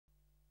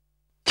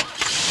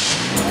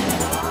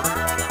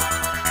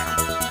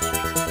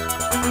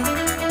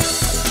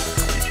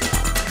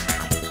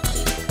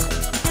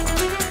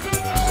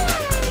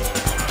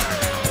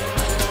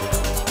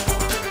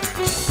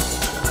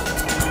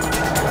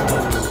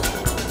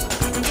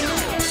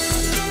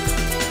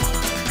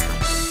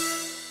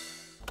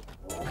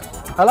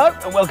Hello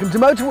and welcome to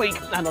Motor Week,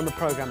 and on the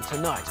programme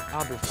tonight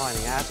I'll be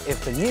finding out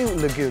if the new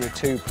Laguna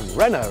 2 from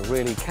Renault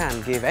really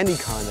can give any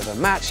kind of a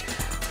match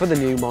for the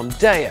new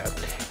Mondeo.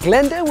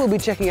 Glenda will be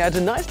checking out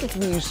a nice little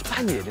new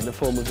Spaniard in the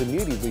form of the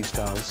newly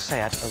restyled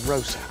Seat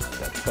Arosa.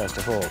 But first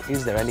of all,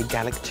 is there any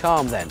Gallic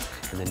charm then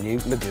in the new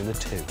Laguna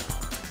 2?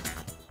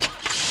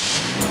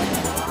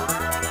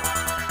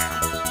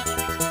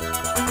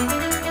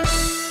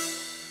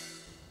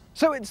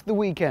 So it's the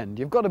weekend,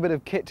 you've got a bit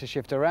of kit to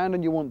shift around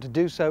and you want to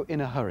do so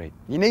in a hurry.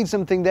 You need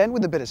something then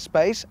with a bit of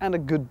space and a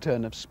good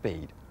turn of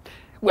speed.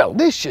 Well,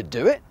 this should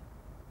do it.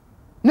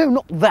 No,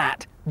 not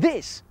that,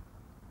 this.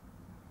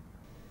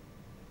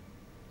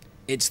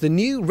 It's the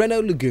new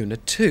Renault Laguna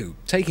 2,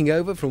 taking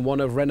over from one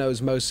of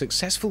Renault's most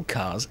successful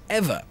cars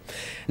ever.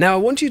 Now I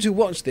want you to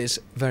watch this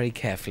very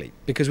carefully,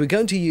 because we're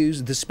going to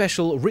use the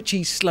special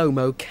Ritchie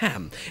slow-mo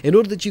cam in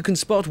order that you can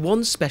spot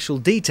one special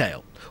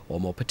detail,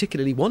 or more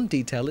particularly one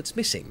detail that's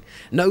missing.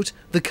 Note,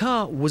 the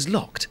car was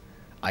locked.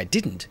 I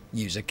didn't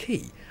use a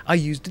key. I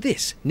used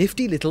this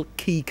nifty little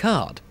key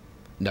card.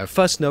 No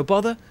fuss, no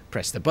bother,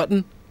 press the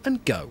button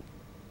and go.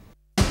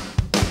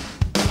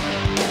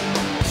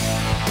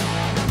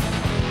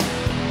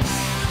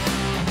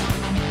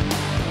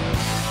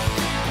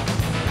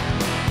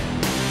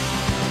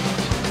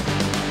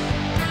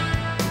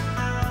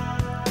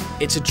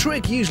 It's a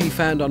trick usually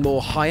found on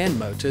more high-end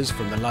motors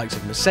from the likes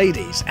of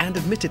Mercedes, and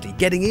admittedly,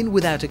 getting in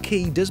without a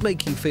key does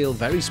make you feel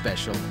very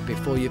special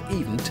before you've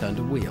even turned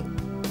a wheel.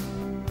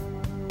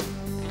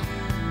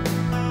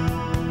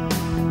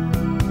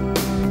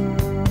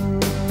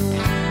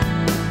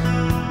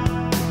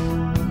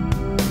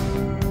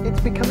 It's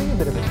becoming a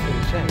bit of a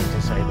cliché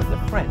to say that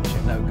the French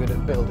are no good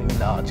at building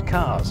large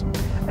cars.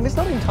 And it's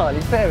not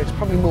entirely fair, it's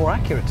probably more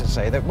accurate to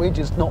say that we're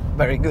just not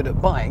very good at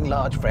buying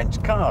large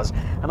French cars.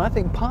 And I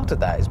think part of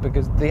that is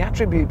because the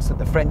attributes that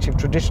the French have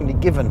traditionally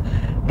given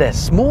their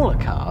smaller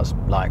cars,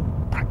 like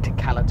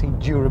practicality,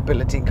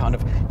 durability, kind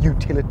of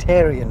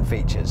utilitarian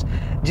features,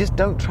 just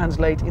don't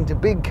translate into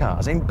big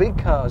cars. In big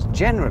cars,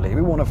 generally,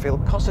 we want to feel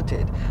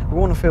cosseted. We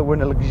want to feel we're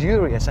in a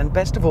luxurious and,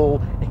 best of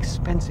all,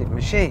 expensive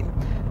machine.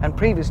 And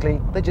previously,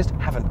 they just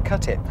haven't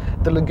cut it.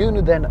 The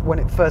Laguna then, when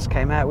it first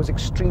came out, was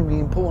extremely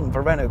important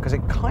for Renault because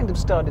it kind of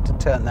started to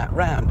turn that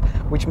round,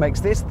 which makes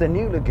this, the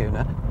new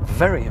Laguna,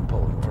 very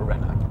important for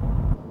Renault.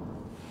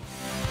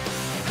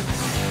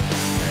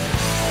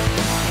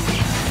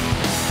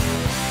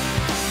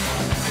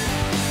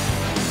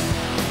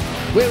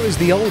 Whereas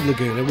the old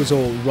Laguna was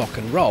all rock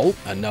and roll,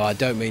 and no, I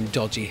don't mean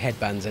dodgy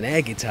headbands and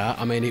air guitar,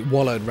 I mean it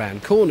wallowed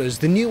round corners,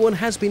 the new one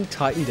has been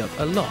tightened up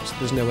a lot.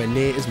 There's nowhere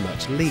near as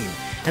much lean.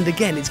 And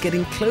again, it's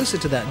getting closer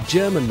to that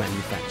German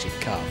manufactured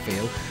car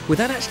feel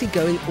without actually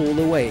going all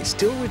the way. It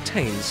still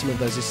retains some of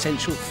those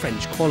essential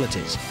French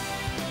qualities.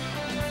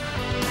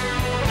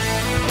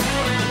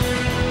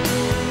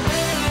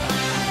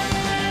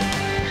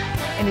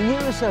 In a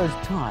year or so's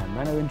time,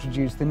 Renault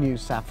introduced the new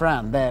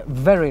Safran, their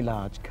very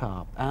large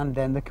car, and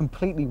then the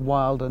completely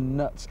wild and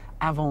nuts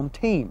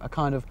Avantime, a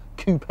kind of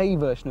coupe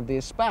version of the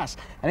Espace.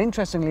 And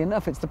interestingly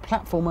enough, it's the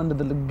platform under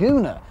the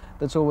Laguna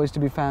that's always to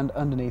be found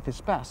underneath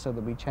Espace, so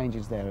there'll be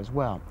changes there as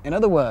well. In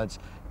other words,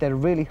 they're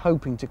really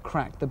hoping to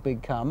crack the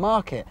big car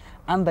market,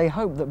 and they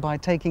hope that by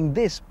taking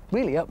this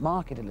really up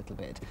market a little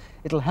bit,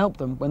 it'll help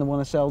them when they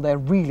want to sell their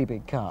really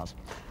big cars.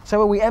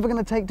 So are we ever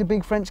going to take to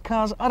big French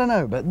cars? I don't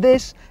know, but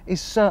this is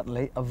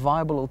certainly a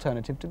viable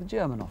alternative to the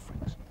German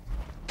offerings.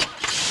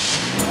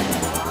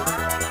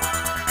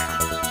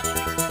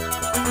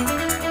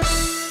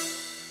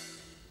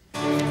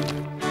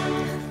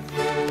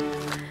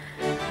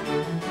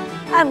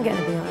 I'm going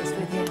to be honest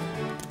with you.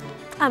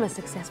 I'm a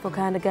successful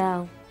kind of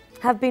girl.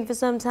 Have been for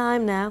some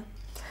time now.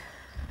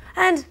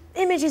 And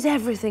image is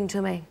everything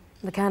to me.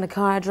 The kind of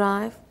car I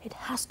drive, it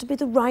has to be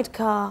the right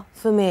car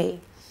for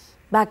me.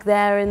 Back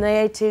there in the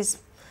 80s,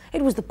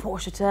 it was the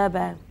Porsche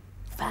Turbo.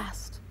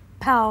 Fast,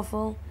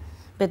 powerful,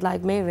 a bit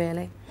like me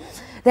really.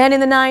 Then in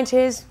the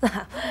 90s,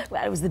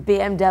 well, it was the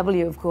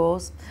BMW, of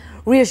course.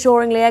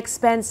 Reassuringly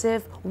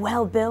expensive,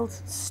 well-built,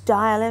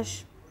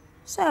 stylish.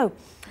 So,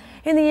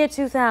 in the year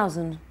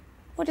 2000,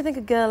 what do you think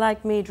a girl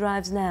like me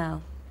drives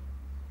now?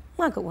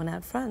 I got one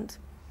out front.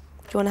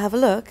 Do you want to have a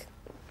look?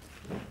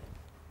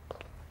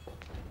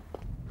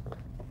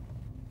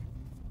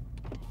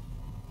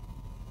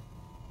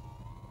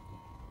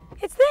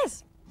 It's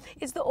this.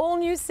 It's the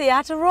all-new Seat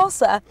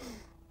Arosa.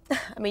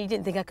 I mean, you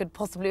didn't think I could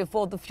possibly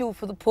afford the fuel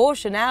for the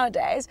Porsche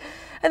nowadays.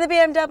 And the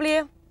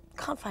BMW,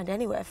 can't find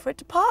anywhere for it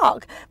to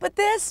park. But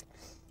this,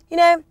 you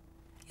know,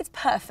 it's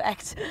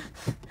perfect.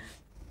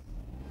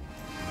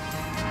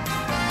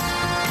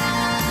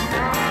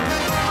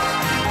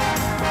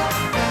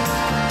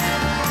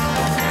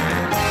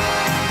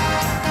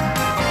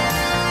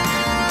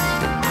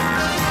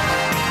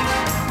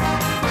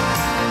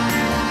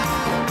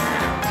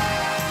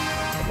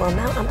 Well,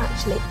 now I'm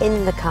actually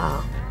in the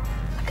car.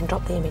 I can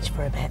drop the image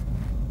for a bit.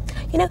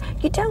 You know,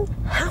 you don't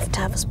have to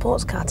have a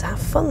sports car to have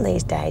fun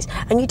these days,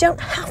 and you don't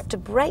have to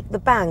break the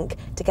bank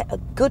to get a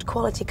good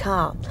quality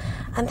car.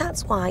 And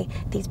that's why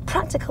these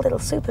practical little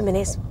super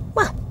minis,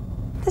 well,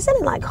 They're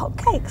selling like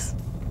hotcakes.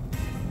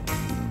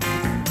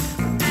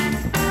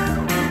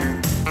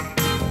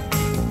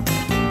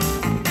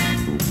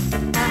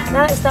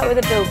 Now let's start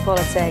with the build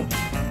quality.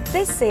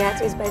 This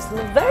Seat is based on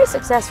a very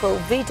successful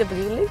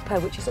VW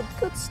Lupo, which is a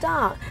good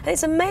start. And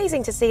it's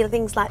amazing to see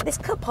things like this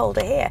cup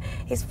holder here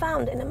is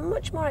found in a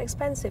much more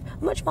expensive,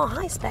 much more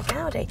high-spec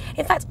Audi.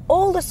 In fact,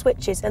 all the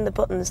switches and the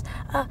buttons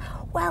are,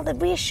 well, they're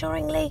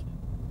reassuringly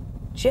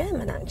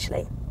German,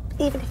 actually,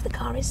 even if the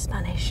car is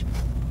Spanish.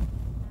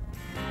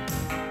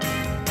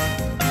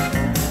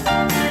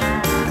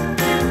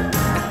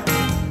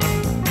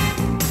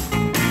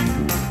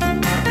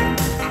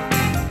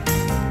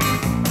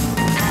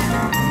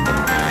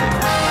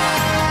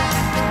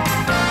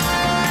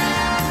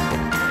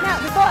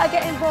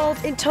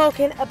 In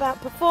talking about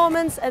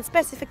performance and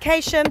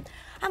specification,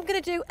 I'm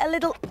going to do a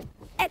little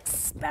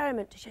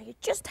experiment to show you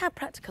just how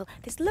practical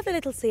this lovely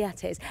little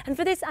Seat is. And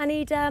for this I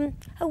need a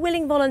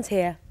willing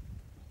volunteer.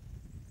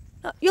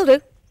 Oh, you'll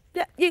do.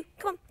 Yeah, you.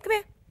 Come on, come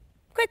here.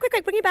 Quick, quick,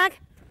 quick, bring your bag.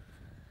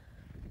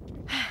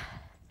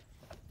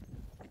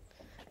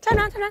 Turn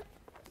around, turn around.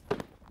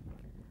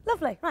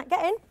 Lovely. Right,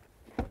 get in.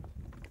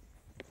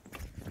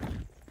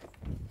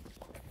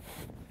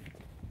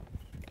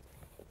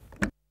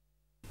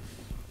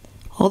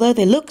 Although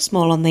they look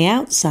small on the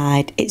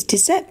outside, it's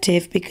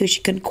deceptive because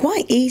you can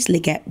quite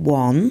easily get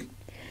 1,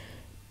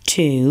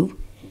 2,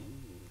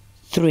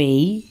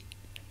 3,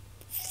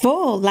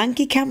 4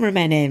 lanky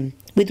cameramen in,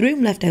 with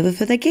room left over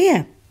for the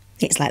gear.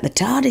 It's like the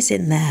TARDIS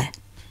in there.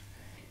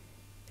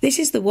 This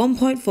is the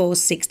 1.4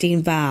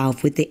 16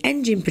 valve with the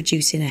engine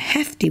producing a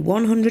hefty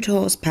 100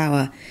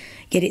 horsepower,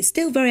 yet it's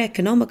still very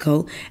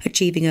economical,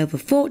 achieving over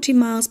 40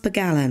 miles per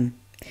gallon.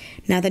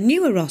 Now the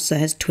new Arosa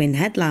has twin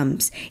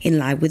headlamps in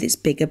line with its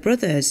bigger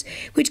brothers,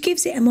 which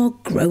gives it a more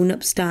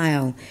grown-up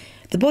style.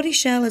 The body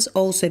shell has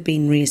also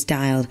been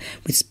restyled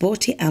with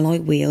sporty alloy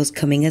wheels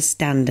coming as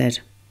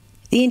standard.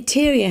 The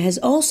interior has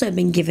also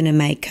been given a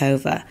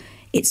makeover.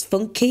 It's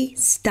funky,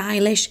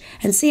 stylish,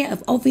 and Seat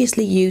have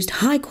obviously used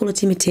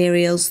high-quality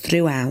materials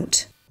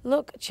throughout.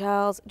 Look,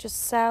 Charles, just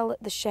sell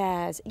the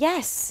shares.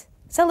 Yes,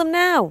 sell them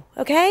now,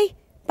 okay?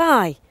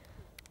 Bye.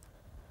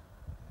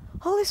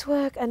 All this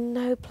work and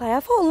no play.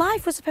 I thought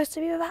life was supposed to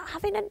be about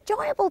having an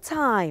enjoyable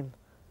time.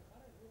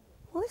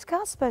 Well, this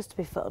car's supposed to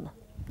be fun.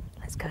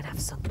 Let's go and have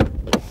some.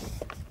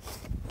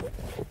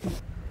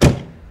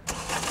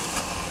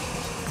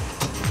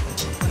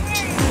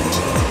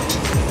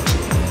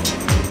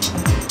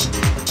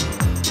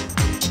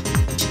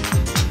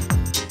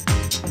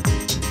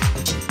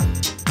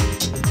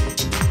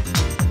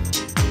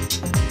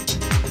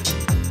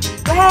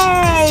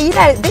 Hey, you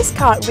know, this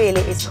car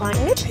really is quite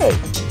nippy.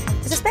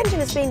 The suspension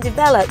has been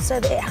developed so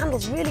that it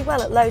handles really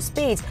well at low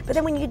speeds, but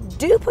then when you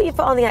do put your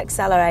foot on the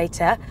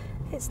accelerator,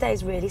 it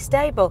stays really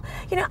stable.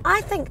 You know,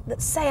 I think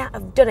that Seat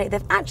have done it.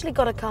 They've actually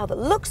got a car that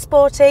looks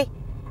sporty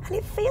and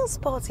it feels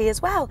sporty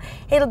as well.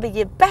 It'll be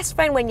your best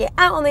friend when you're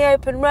out on the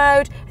open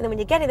road, and then when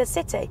you get in the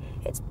city,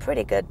 it's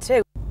pretty good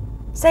too.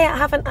 Seat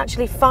haven't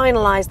actually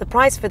finalised the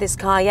price for this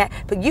car yet,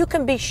 but you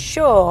can be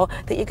sure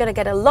that you're going to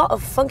get a lot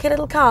of funky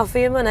little car for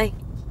your money.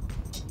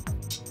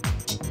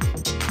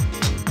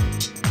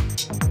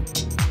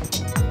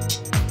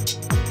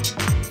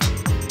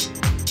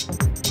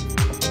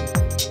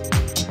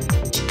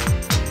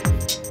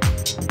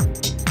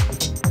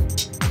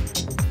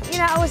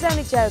 I was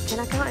only joking.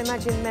 I can't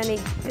imagine many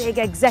big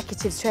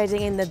executives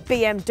trading in the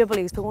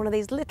BMWs for one of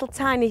these little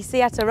tiny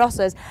Seat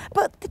Arosas,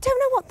 but they don't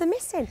know what they're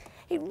missing.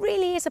 It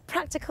really is a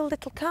practical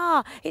little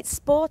car. It's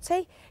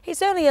sporty,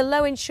 it's only a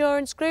low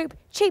insurance group,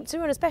 cheap to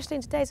run, especially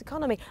in today's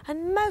economy,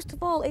 and most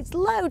of all, it's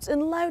loads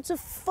and loads of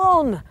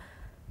fun.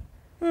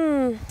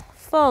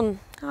 Fun.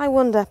 I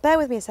wonder. Bear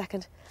with me a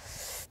second.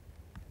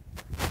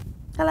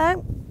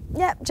 Hello?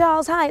 Yep,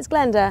 Charles, hi, it's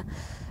Glenda.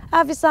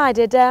 I've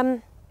decided,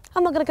 I'm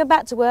not going to go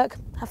back to work.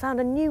 I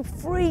found a new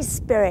free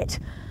spirit.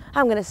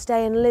 I'm going to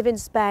stay and live in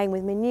Spain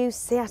with my new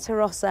Seat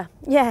Arosa.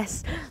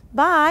 Yes.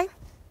 Bye.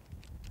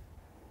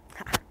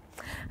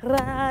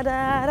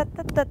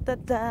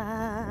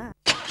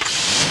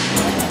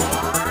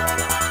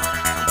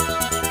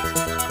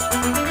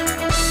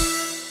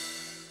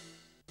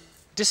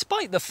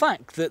 Despite the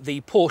fact that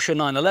the Porsche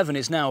 911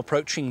 is now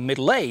approaching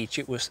middle age,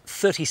 it was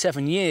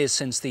 37 years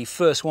since the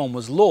first one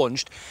was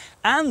launched,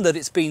 and that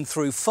it's been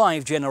through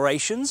 5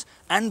 generations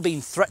and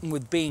been threatened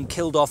with being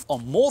killed off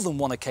on more than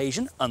one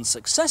occasion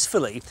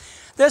unsuccessfully,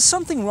 there's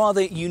something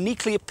rather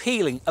uniquely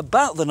appealing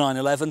about the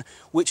 911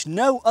 which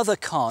no other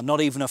car, not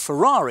even a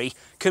Ferrari,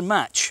 can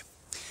match.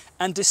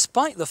 And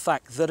despite the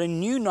fact that a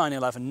new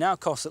 911 now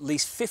costs at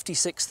least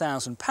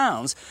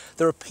 £56,000,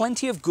 there are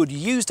plenty of good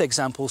used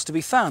examples to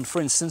be found.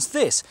 For instance,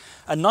 this,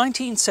 a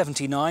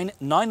 1979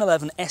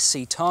 911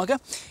 SC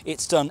Targa.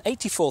 It's done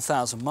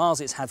 84,000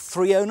 miles, it's had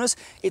 3 owners,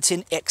 it's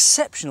in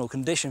exceptional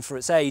condition for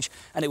its age,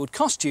 and it would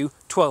cost you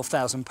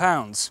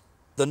 £12,000.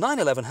 The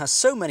 911 has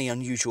so many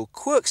unusual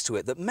quirks to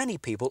it that many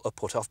people are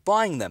put off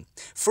buying them.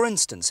 For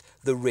instance,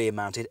 the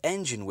rear-mounted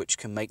engine, which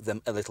can make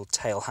them a little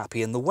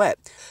tail-happy in the wet.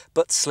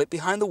 But slip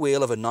behind the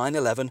wheel of a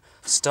 911,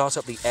 start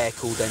up the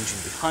air-cooled engine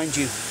behind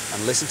you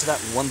and listen to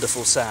that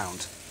wonderful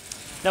sound.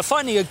 Now,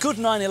 finding a good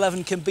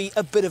 911 can be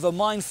a bit of a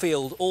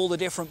minefield, all the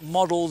different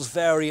models,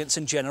 variants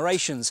and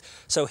generations.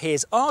 So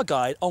here's our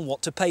guide on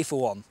what to pay for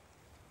one.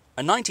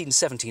 A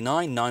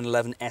 1979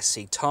 911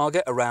 SC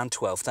Targa around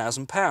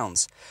 £12,000.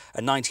 A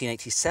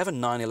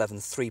 1987 911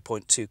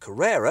 3.2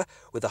 Carrera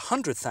with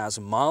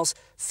 100,000 miles,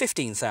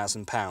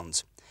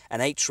 £15,000.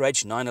 An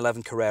H-Reg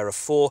 911 Carrera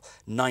 4,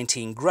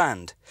 19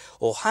 grand.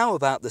 Or how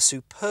about the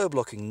superb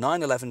looking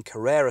 911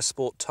 Carrera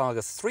Sport Targa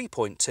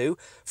 3.2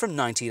 from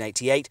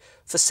 1988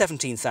 for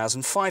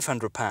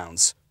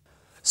 £17,500.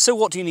 So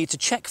what do you need to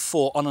check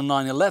for on a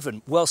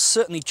 911? Well,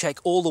 certainly check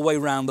all the way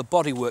around the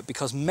bodywork,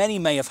 because many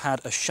may have had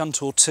a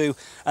shunt or two,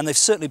 and they've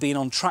certainly been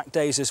on track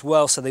days as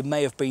well, so they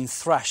may have been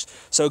thrashed.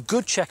 So a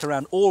good check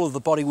around all of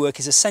the bodywork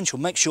is essential.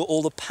 Make sure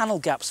all the panel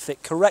gaps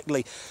fit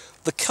correctly.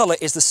 The colour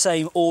is the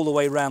same all the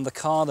way around the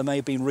car. There may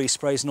have been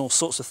resprays and all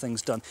sorts of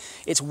things done.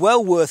 It's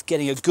well worth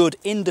getting a good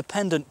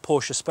independent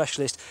Porsche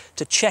specialist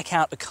to check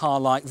out a car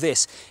like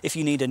this. If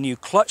you need a new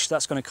clutch,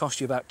 that's going to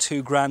cost you about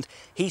 £2 grand.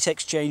 Heat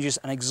exchangers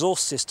and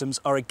exhaust systems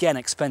are again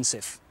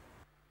expensive.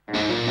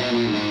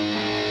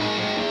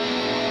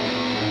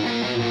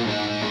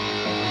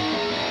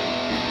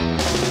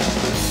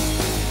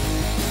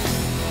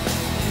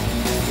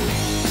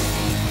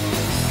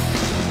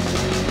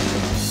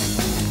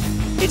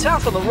 It's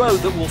out on the road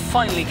that will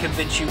finally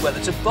convince you whether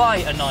to buy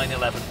a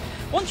 911.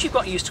 Once you've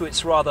got used to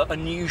its rather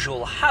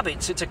unusual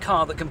habits, it's a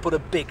car that can put a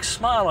big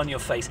smile on your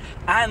face,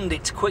 and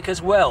it's quick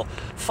as well.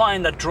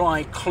 Find a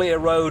dry, clear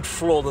road,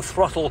 floor the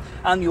throttle,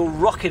 and you'll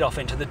rocket off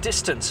into the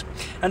distance.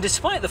 And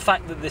despite the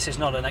fact that this is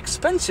not an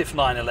expensive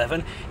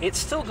 911, it's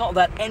still got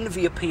that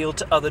envy appeal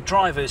to other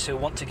drivers who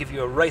want to give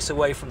you a race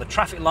away from the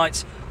traffic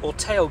lights or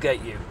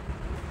tailgate you.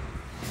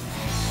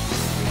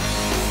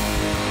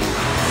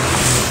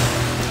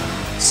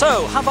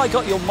 So, have I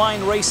got your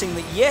mind racing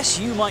that yes,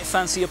 you might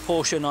fancy a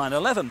Porsche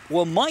 911?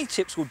 Well, my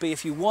tips would be,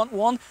 if you want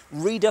one,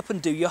 read up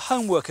and do your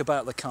homework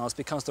about the cars,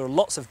 because there are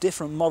lots of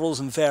different models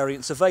and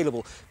variants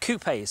available.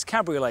 Coupes,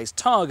 cabriolets,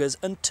 Targas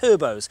and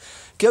turbos.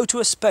 Go to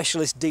a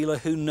specialist dealer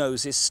who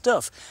knows his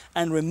stuff.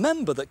 And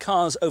remember that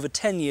cars over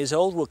 10 years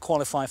old will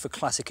qualify for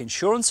classic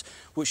insurance,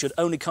 which should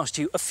only cost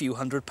you a few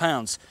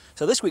 £100s.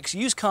 So this week's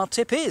used car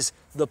tip is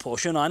the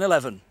Porsche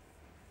 911.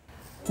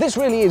 This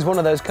really is one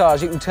of those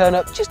cars you can turn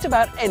up just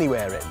about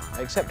anywhere in,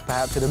 except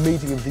perhaps at a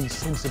meeting of the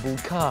Sensible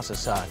Car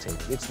Society.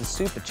 It's the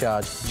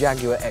supercharged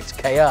Jaguar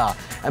XKR,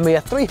 and mere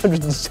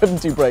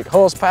 370 brake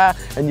horsepower,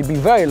 and you'd be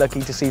very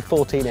lucky to see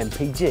 14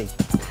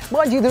 mpg.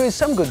 Mind you, there is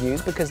some good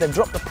news, because they've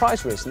dropped the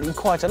price recently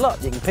quite a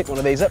lot. You can pick one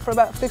of these up for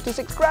about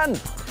 56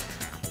 grand.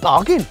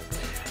 Bargain!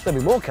 There'll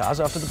be more cars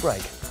after the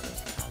break.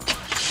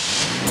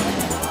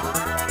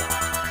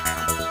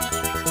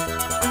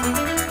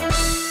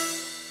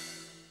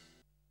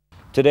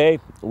 Today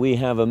we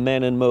have a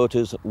Men and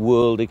Motors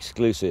world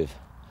exclusive,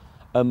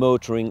 a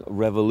motoring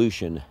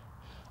revolution.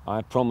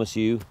 I promise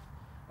you,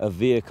 a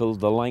vehicle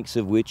the likes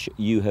of which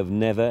you have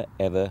never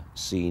ever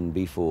seen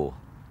before.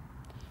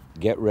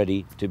 Get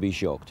ready to be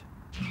shocked.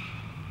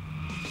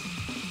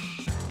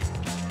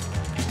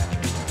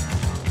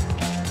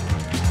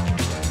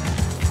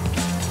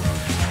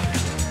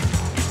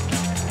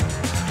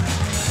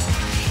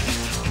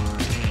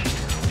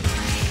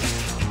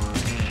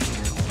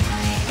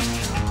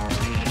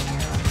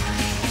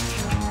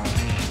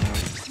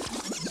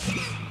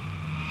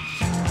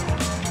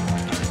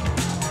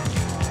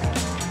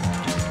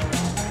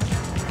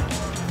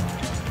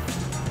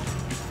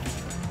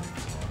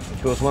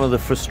 Of course, one of the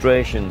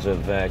frustrations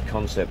of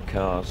concept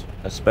cars,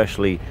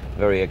 especially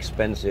very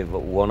expensive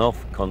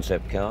one-off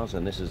concept cars,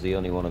 and this is the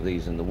only one of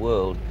these in the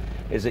world,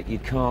 is that you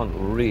can't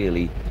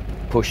really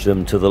push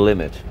them to the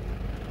limit.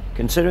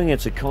 Considering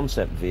it's a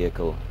concept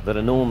vehicle that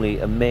are normally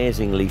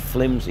amazingly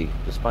flimsy,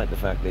 despite the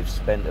fact they've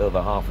spent over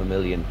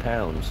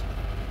 £500,000,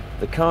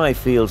 the car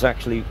feels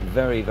actually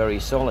very, very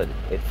solid.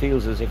 It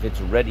feels as if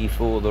it's ready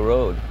for the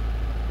road.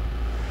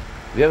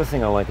 The other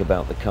thing I like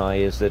about the car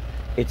is that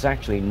it's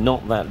actually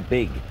not that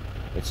big.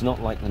 It's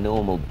not like the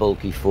normal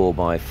bulky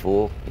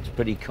 4x4. It's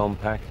pretty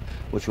compact,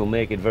 which will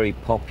make it very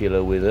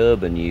popular with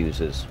urban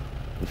users.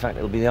 In fact,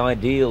 it'll be the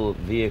ideal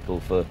vehicle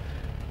for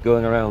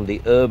going around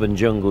the urban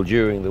jungle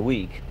during the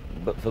week,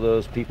 but for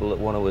those people that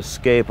want to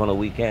escape on a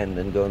weekend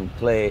and go and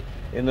play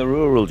in the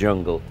rural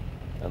jungle.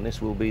 And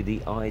this will be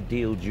the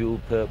ideal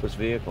dual-purpose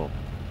vehicle.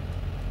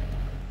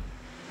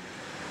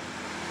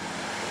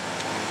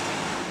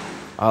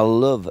 I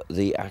love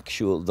the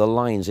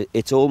lines.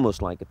 It's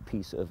almost like a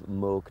piece of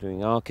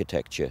motoring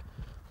architecture.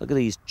 Look at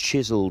these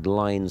chiseled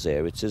lines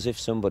there. It's as if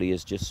somebody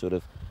has just sort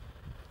of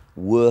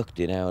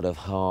worked it out of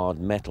hard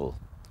metal.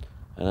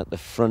 And at the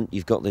front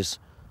you've got this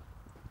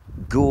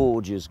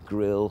gorgeous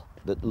grille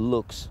that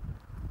looks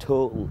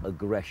total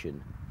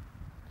aggression.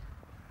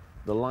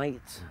 The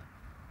lights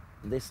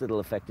this little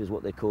effect is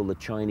what they call the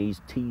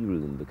Chinese tea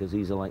room, because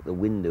these are like the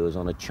windows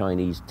on a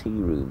Chinese tea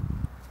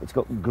room. It's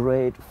got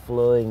great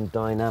flowing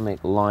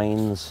dynamic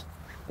lines.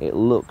 It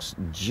looks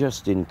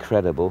just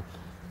incredible.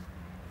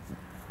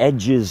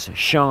 Edges,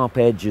 sharp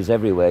edges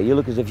everywhere. You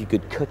look as if you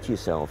could cut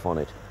yourself on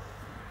it.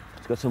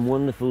 It's got some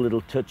wonderful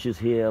little touches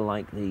here,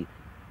 like the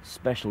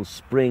special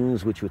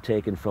springs which were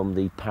taken from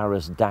the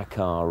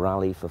Paris-Dakar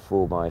rally for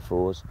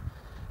 4x4s.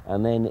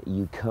 And then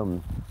you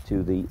come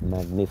to the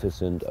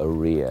magnificent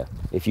rear.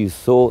 If you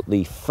thought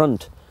the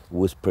front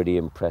was pretty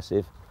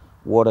impressive,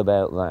 what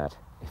about that?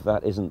 If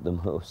that isn't the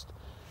most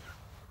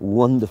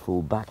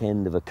wonderful back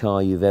end of a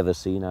car you've ever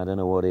seen, I don't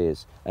know what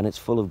is. And it's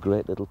full of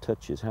great little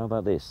touches. How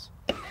about this?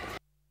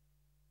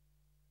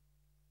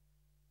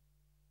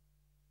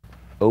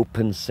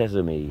 Open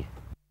sesame.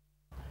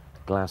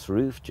 Glass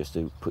roof, just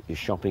to put your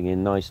shopping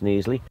in nice and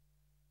easily.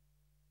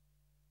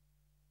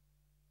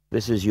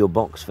 This is your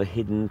box for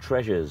hidden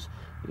treasures.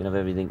 You can have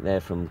everything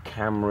there from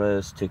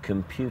cameras to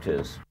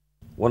computers.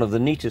 One of the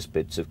neatest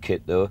bits of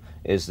kit though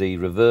is the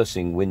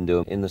reversing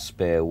window in the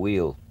spare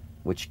wheel,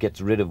 which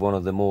gets rid of one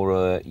of the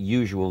more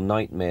usual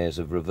nightmares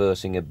of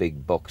reversing a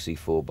big boxy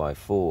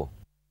 4x4.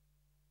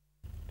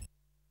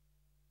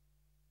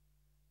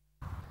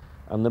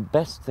 And the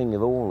best thing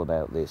of all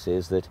about this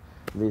is that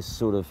this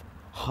sort of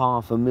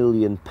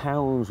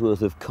 £500,000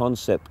 worth of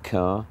concept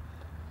car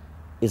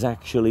is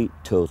actually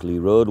totally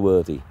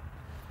roadworthy.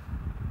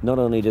 Not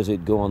only does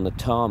it go on the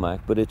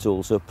tarmac, but it's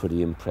also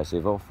pretty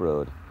impressive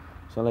off-road.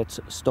 So let's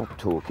stop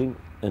talking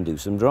and do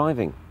some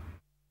driving.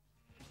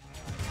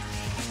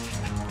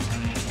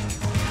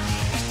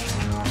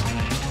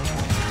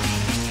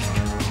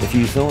 If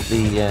you thought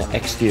the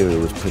exterior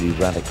was pretty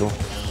radical,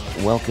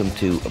 welcome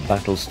to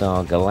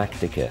Battlestar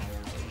Galactica.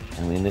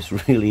 I mean, this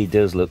really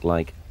does look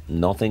like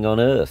nothing on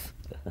Earth.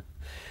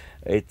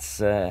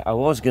 I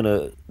was going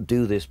to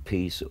do this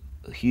piece,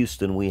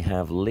 Houston, we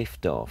have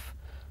liftoff,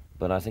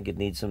 but I think it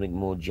needs something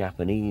more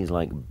Japanese,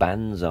 like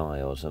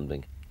Banzai or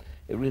something.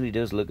 It really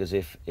does look as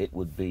if it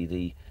would be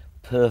the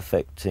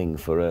perfect thing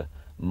for a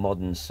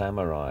modern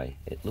samurai.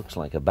 It looks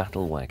like a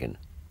battle wagon.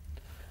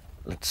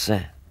 Let's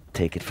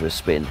take it for a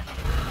spin.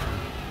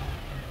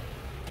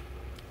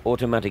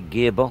 Automatic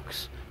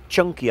gearbox,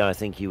 chunky I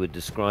think you would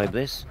describe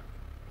this.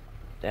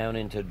 Down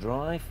into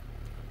drive,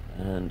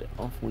 and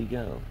off we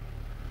go.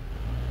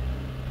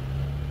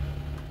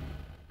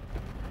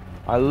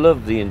 I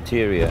love the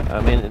interior.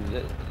 I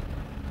mean,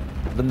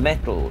 the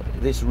metal,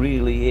 this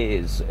really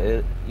is,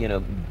 you know,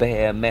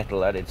 bare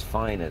metal at its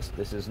finest.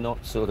 This is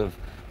not sort of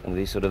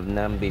the sort of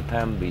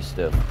namby-pamby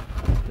stuff.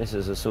 This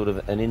is a sort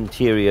of an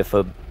interior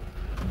for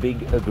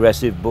big,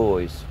 aggressive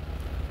boys.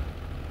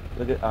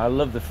 Look at, I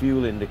love the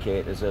fuel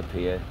indicators up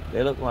here.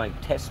 They look like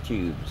test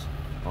tubes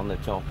on the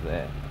top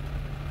there.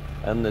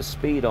 And the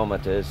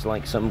speedometer is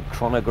like some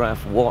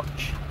chronograph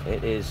watch.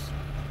 It is,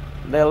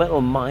 they're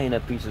little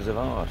minor pieces of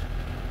art.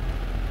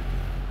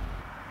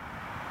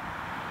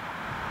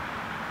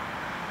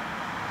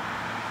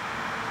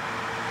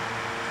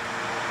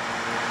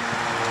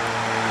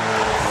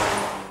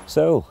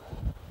 So,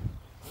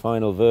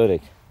 final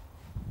verdict.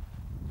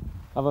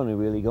 I've only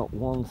really got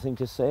one thing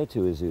to say to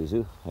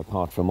Isuzu,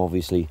 apart from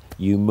obviously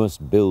you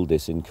must build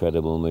this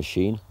incredible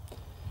machine,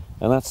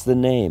 and that's the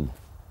name.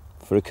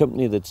 For a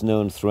company that's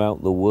known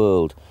throughout the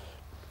world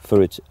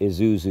for its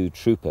Isuzu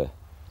Trooper,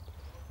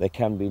 there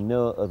can be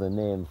no other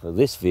name for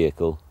this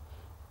vehicle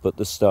but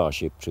the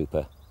Starship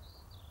Trooper.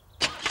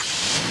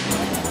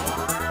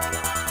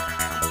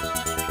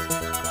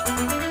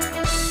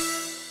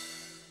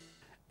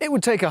 It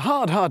would take a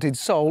hard-hearted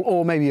soul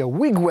or maybe a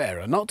wig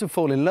wearer not to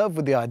fall in love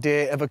with the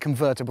idea of a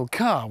convertible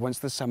car once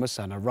the summer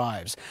sun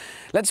arrives.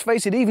 Let's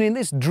face it, even in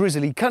this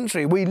drizzly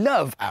country, we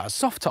love our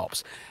soft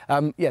tops.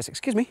 Yes,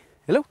 excuse me,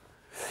 hello?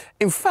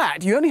 In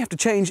fact, you only have to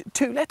change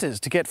 2 letters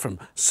to get from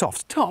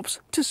soft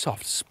tops to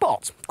soft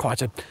spots.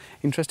 Quite an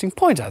interesting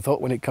point, I thought,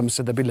 when it comes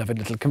to the beloved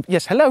little...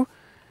 Yes, hello?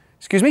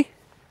 Excuse me?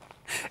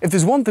 If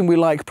there's one thing we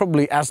like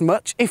probably as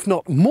much, if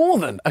not more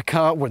than a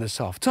car with a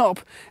soft top,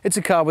 it's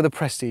a car with a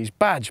prestige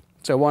badge.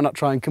 So why not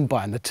try and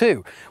combine the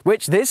two?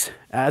 Which this,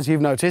 as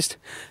you've noticed,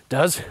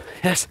 does,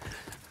 yes,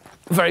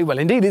 very well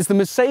indeed. It's the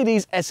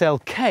Mercedes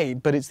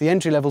SLK, but it's the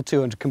entry-level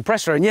 200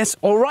 compressor. And yes,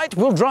 all right,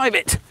 we'll drive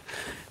it.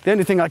 The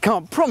only thing I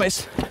can't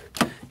promise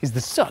is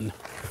the sun.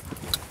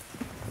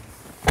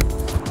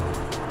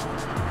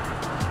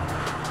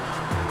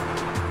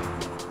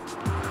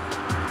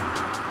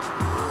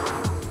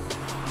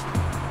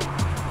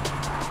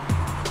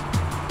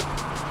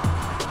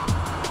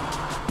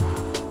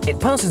 It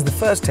passes the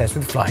first test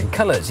with flying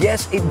colours.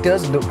 Yes, it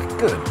does look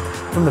good.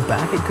 From the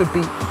back, it could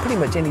be pretty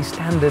much any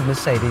standard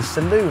Mercedes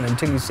saloon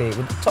until you see it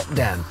with the top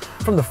down.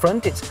 From the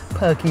front, it's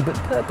perky but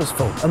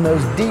purposeful, and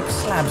those deep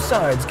slab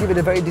sides give it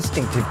a very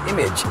distinctive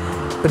image.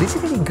 But is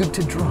it any good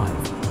to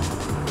drive?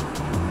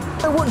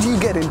 So what do you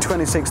get in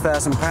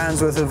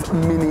 £26,000 worth of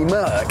mini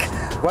Merc?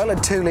 Well, a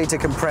 2-litre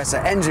compressor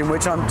engine,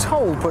 which I'm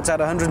told puts out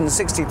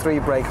 163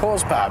 brake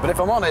horsepower, but if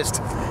I'm honest,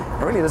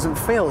 it really doesn't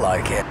feel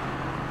like it.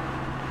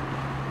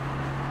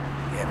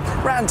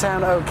 Round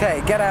town,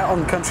 okay. Get out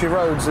on country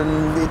roads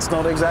and it's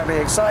not exactly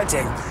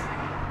exciting.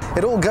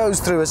 It all goes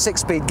through a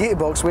 6-speed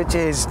gearbox, which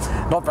is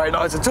not very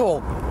nice at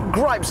all.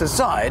 Gripes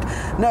aside,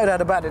 no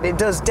doubt about it, it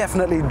does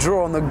definitely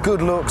draw on the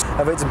good looks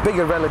of its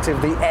bigger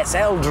relative, the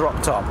SL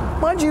drop top.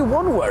 Mind you,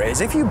 one worry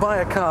is if you buy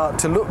a car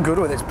to look good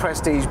with its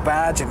prestige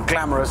badge and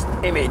glamorous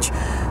image,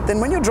 then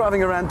when you're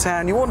driving around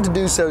town, you want to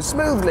do so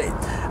smoothly.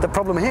 The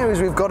problem here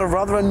is we've got a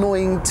rather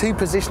annoying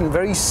 2-position,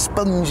 very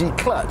spongy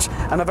clutch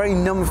and a very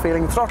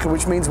numb-feeling throttle,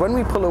 which means when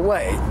we pull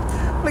away,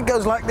 well, it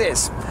goes like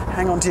this.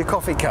 Hang on to your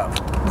coffee cup.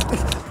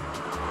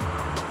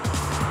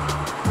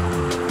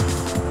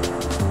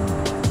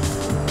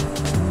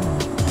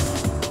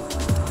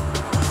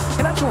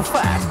 In actual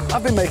fact,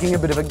 I've been making a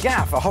bit of a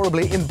gaffe, a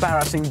horribly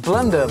embarrassing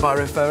blunder by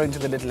referring to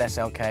the little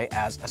SLK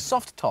as a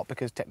soft top,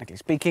 because technically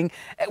speaking,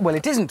 well,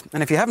 it isn't.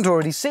 And if you haven't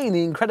already seen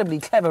the incredibly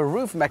clever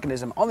roof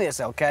mechanism on the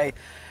SLK,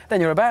 then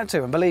you're about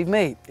to. And believe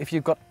me, if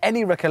you've got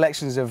any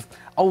recollections of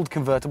old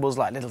convertibles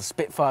like little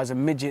Spitfires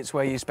and Midgets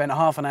where you spent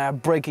half an hour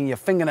breaking your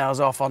fingernails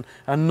off on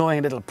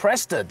annoying little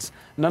press studs,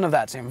 none of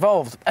that's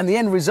involved. And the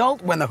end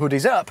result, when the hood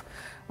is up,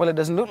 well, it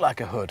doesn't look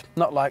like a hood,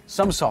 not like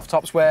some soft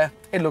tops where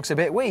it looks a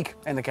bit weak.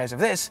 In the case of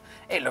this,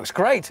 it looks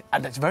great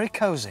and it's very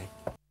cosy.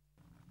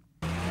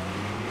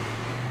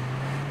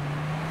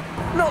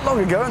 Not long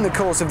ago, in the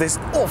course of this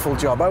awful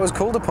job, I was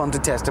called upon to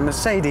test a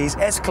Mercedes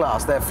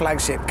S-Class, their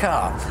flagship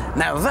car.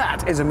 Now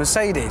that is a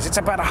Mercedes. It's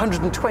about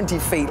 120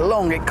 feet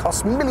long, it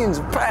costs millions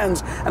of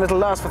pounds, and it'll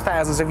last for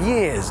thousands of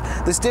years.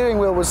 The steering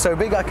wheel was so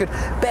big I could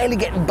barely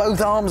get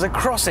both arms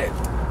across it.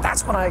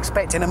 That's what I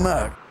expect in a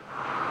Merc.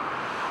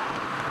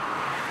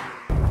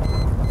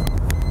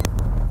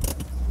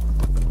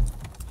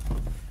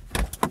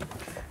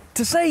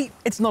 To say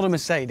it's not a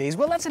Mercedes,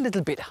 well, that's a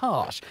little bit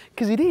harsh,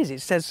 because it is,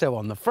 it says so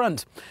on the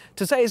front.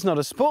 To say it's not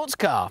a sports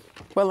car,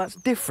 well, that's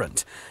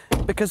different,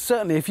 because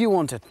certainly if you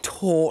want a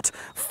taut,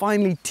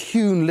 finely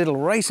tuned little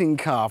racing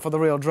car for the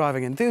real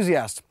driving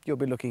enthusiast, you'll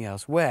be looking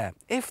elsewhere.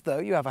 If, though,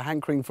 you have a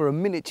hankering for a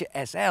miniature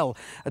SL,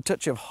 a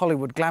touch of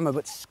Hollywood glamour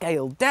but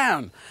scaled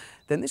down,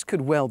 then this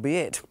could well be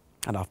it.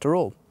 And after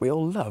all, we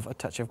all love a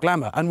touch of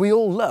glamour, and we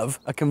all love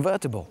a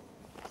convertible.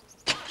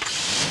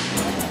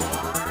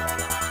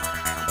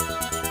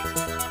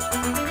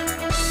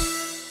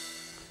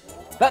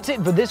 That's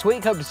it for this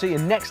week. Hope to see you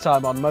next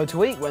time on Motor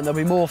Week, when there'll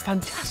be more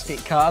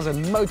fantastic cars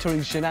and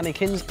motoring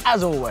shenanigans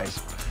as always.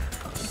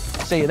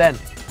 See you then.